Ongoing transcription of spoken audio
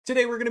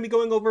Today we're going to be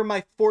going over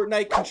my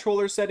Fortnite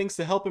controller settings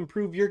to help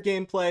improve your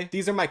gameplay.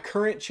 These are my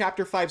current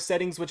chapter 5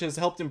 settings, which has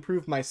helped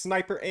improve my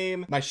sniper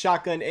aim, my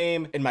shotgun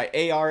aim, and my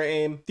AR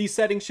aim. These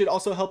settings should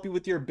also help you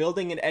with your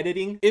building and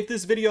editing. If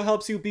this video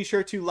helps you, be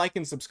sure to like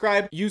and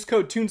subscribe. Use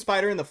code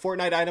TuneSpider in the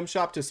Fortnite item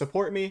shop to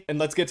support me. And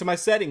let's get to my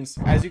settings.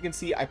 As you can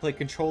see, I play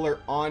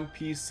controller on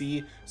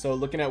PC. So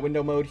looking at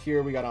window mode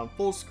here, we got on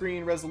full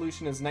screen.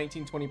 Resolution is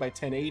 1920 by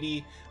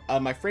 1080.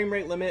 My frame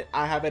rate limit,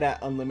 I have it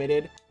at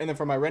unlimited. And then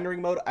for my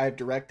rendering mode, I have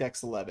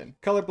DirectX 11.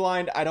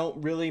 Colorblind, I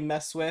don't really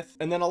mess with.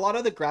 And then a lot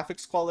of the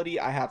graphics quality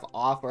I have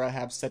off, or I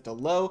have set to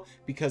low,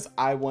 because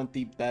I want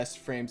the best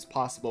frames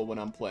possible when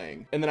I'm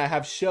playing. And then I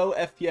have show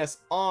FPS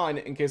on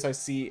in case I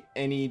see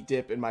any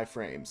dip in my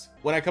frames.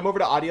 When I come over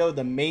to audio,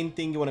 the main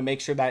thing you want to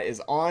make sure that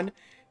is on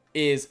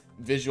is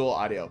visual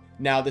audio.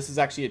 Now this is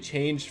actually a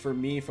change for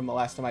me from the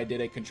last time I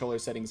did a controller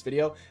settings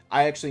video.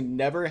 I actually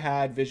never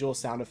had visual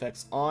sound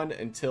effects on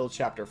until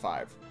chapter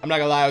 5. I'm not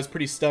gonna lie, I was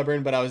pretty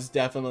stubborn, but I was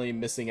definitely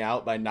missing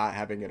out by not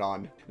having it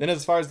on. Then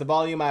as far as the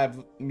volume, I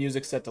have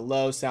music set to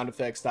low, sound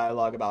effects,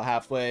 dialogue about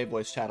halfway,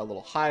 voice chat a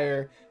little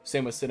higher.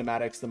 Same with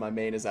cinematics, then my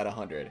main is at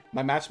 100.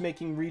 My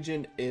matchmaking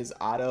region is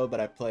auto, but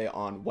I play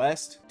on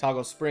west.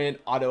 Toggle sprint,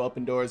 auto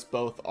open doors,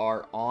 both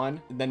are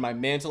on. And then my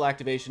mantle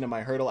activation and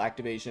my hurdle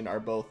activation are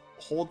both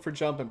hold for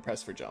jump and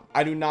press for jump.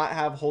 I do not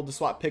have hold to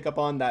swap pickup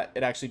on. That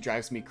it actually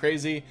drives me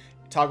crazy.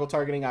 Toggle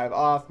targeting I have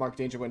off, mark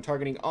danger when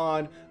targeting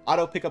on,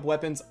 auto pick up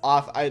weapons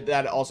off.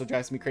 That also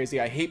drives me crazy.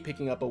 I hate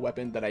picking up a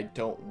weapon that I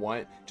don't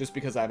want just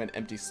because I have an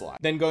empty slot.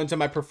 Then go into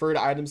my preferred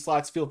item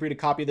slots. Feel free to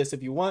copy this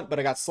if you want, but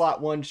I got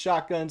slot 1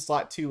 shotgun,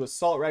 slot 2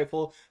 assault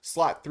rifle,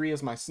 slot 3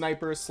 is my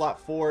sniper, slot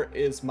 4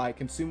 is my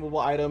consumable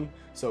item,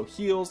 so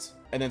heals,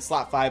 and then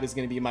slot 5 is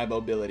going to be my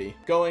mobility.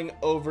 Going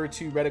over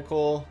to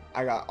reticle,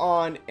 I got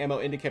on, ammo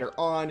indicator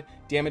on,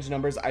 damage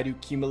numbers I do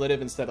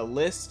cumulative instead of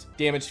list,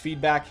 damage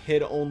feedback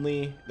hit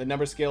only, the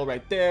number scale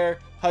right there,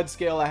 HUD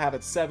scale I have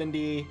at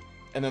 70,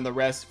 and then the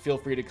rest feel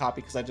free to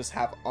copy because I just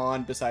have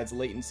on besides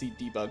latency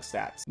debug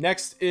stats.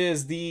 Next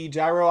is the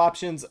gyro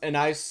options, and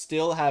I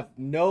still have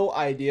no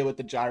idea what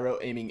the gyro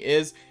aiming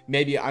is.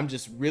 Maybe I'm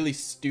just really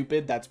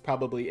stupid, that's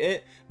probably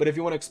it, but if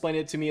you want to explain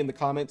it to me in the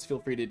comments, feel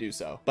free to do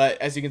so. But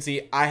as you can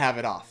see, I have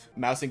it off.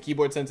 Mouse and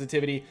keyboard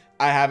sensitivity,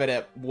 I have it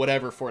at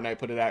whatever Fortnite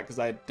put it at because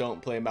I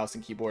don't play mouse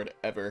and keyboard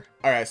ever.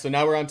 All right, so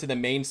now we're on to the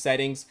main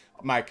settings.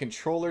 My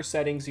controller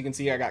settings, you can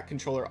see I got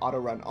controller auto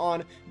run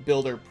on,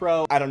 builder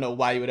pro. I don't know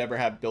why you would ever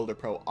have builder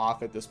pro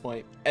off at this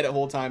point. Edit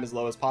hold time as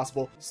low as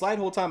possible. Slide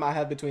hold time I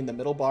have between the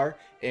middle bar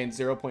and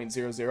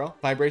 0.00.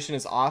 Vibration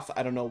is off.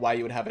 I don't know why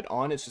you would have it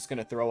on. It's just going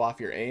to throw off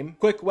your aim.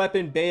 Quick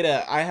weapon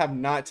beta, I have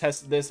not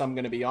tested this. I'm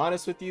going to be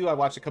honest with you. I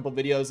watched a couple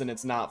videos and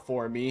it's not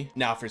for me.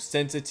 Now for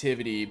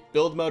sensitivity,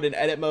 build mode and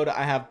edit mode,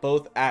 I have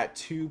both at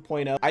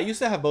 2.0. I used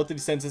to have both of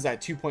these senses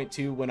at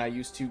 2.2 when I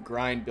used to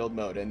grind build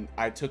mode, and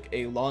I took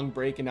a long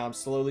break and now I'm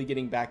slowly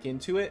getting back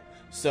into it.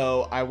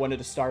 So I wanted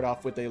to start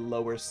off with a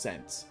lower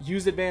sense.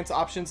 Use advanced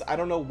options. I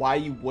don't know why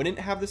you wouldn't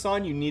have this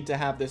on. You need to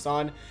have this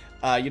on.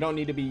 You don't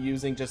need to be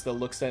using just the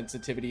look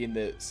sensitivity in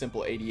the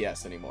simple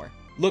ADS anymore.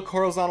 Look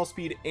horizontal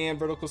speed and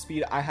vertical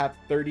speed, I have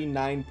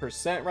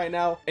 39% right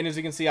now, and as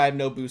you can see I have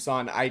no boosts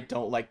on. I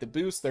don't like the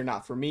boosts, they're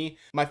not for me.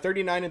 My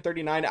 39 and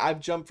 39, I've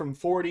jumped from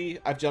 40,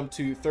 I've jumped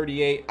to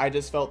 38. I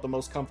just felt the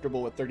most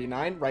comfortable with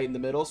 39 right in the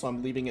middle, so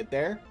I'm leaving it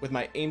there. With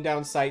my aim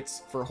down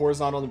sights for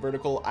horizontal and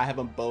vertical, I have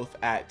them both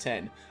at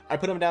 10. I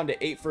put them down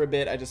to 8 for a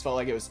bit. I just felt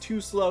like it was too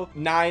slow.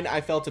 9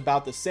 I felt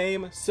about the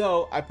same,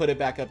 so I put it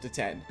back up to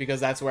 10 because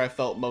that's where I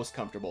felt most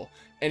comfortable.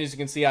 And as you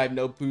can see, I have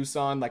no boosts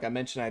on. Like I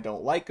mentioned, I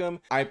don't like them.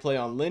 I play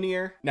on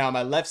linear. Now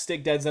my left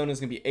stick dead zone is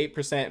going to be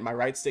 8%. My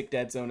right stick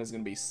dead zone is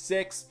going to be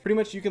 6. Pretty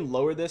much you can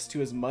lower this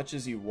to as much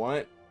as you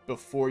want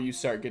before you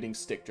start getting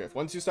stick drift.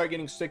 Once you start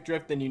getting stick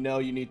drift, then you know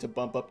you need to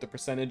bump up the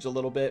percentage a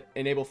little bit.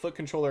 Enable foot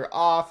controller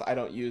off. I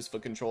don't use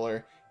foot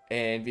controller.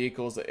 And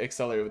vehicles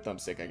accelerated with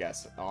thumbstick, I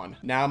guess, on.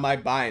 Now my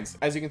binds.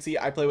 As you can see,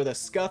 I play with a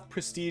Scuff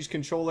Prestige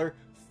controller,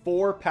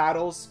 4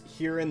 paddles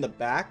here in the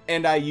back,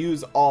 and I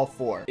use all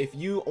 4. If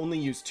you only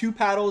use 2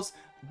 paddles,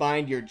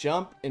 bind your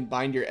jump and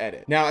bind your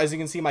edit. Now as you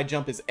can see, my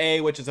jump is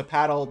A, which is a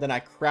paddle, then I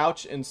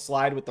crouch and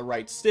slide with the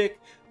right stick.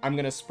 I'm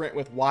gonna sprint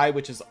with Y,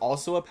 which is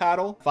also a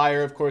paddle.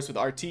 Fire, of course, with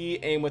RT,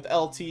 aim with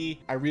LT.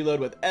 I reload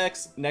with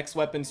X, next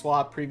weapon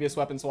swap, previous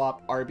weapon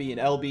swap, RB and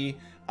LB.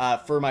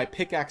 For my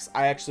pickaxe,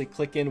 I actually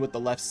click in with the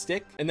left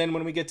stick. And then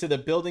when we get to the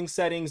building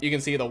settings, you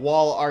can see the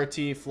wall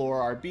RT,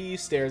 floor RB,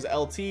 stairs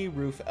LT,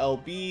 roof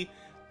LB.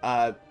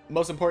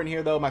 Most important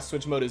here though, my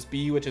switch mode is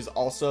B, which is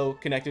also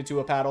connected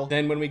to a paddle.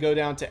 Then when we go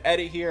down to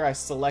edit here, I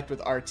select with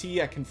RT,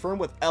 I confirm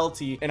with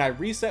LT, and I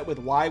reset with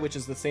Y, which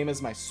is the same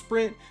as my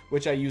sprint,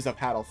 which I use a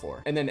paddle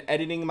for. And then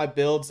editing my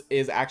builds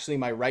is actually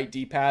my right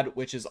D-pad,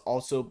 which is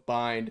also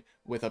bind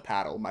with a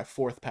paddle, my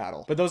 4th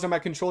paddle. But those are my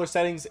controller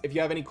settings. If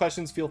you have any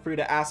questions, feel free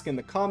to ask in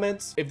the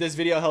comments. If this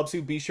video helps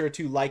you, be sure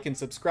to like and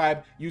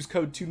subscribe. Use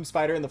code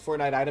TuneSpider in the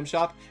Fortnite item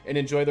shop and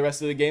enjoy the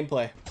rest of the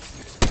gameplay.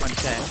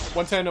 110.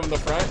 110 on the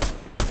front.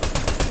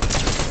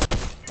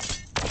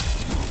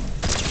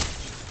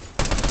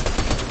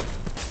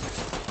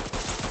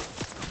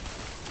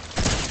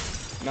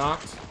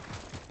 Knocked.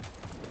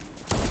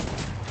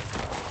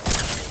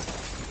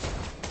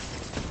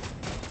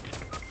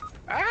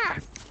 Ah!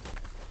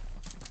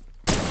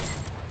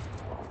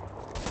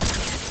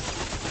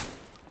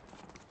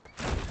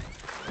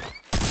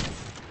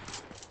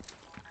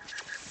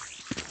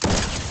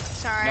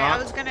 Sorry, Knocked. I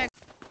was gonna.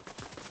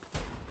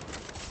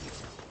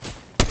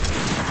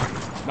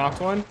 Knocked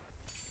one. I'm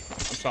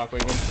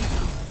shockwaving.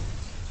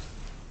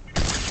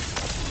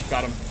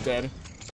 Got him. Dead.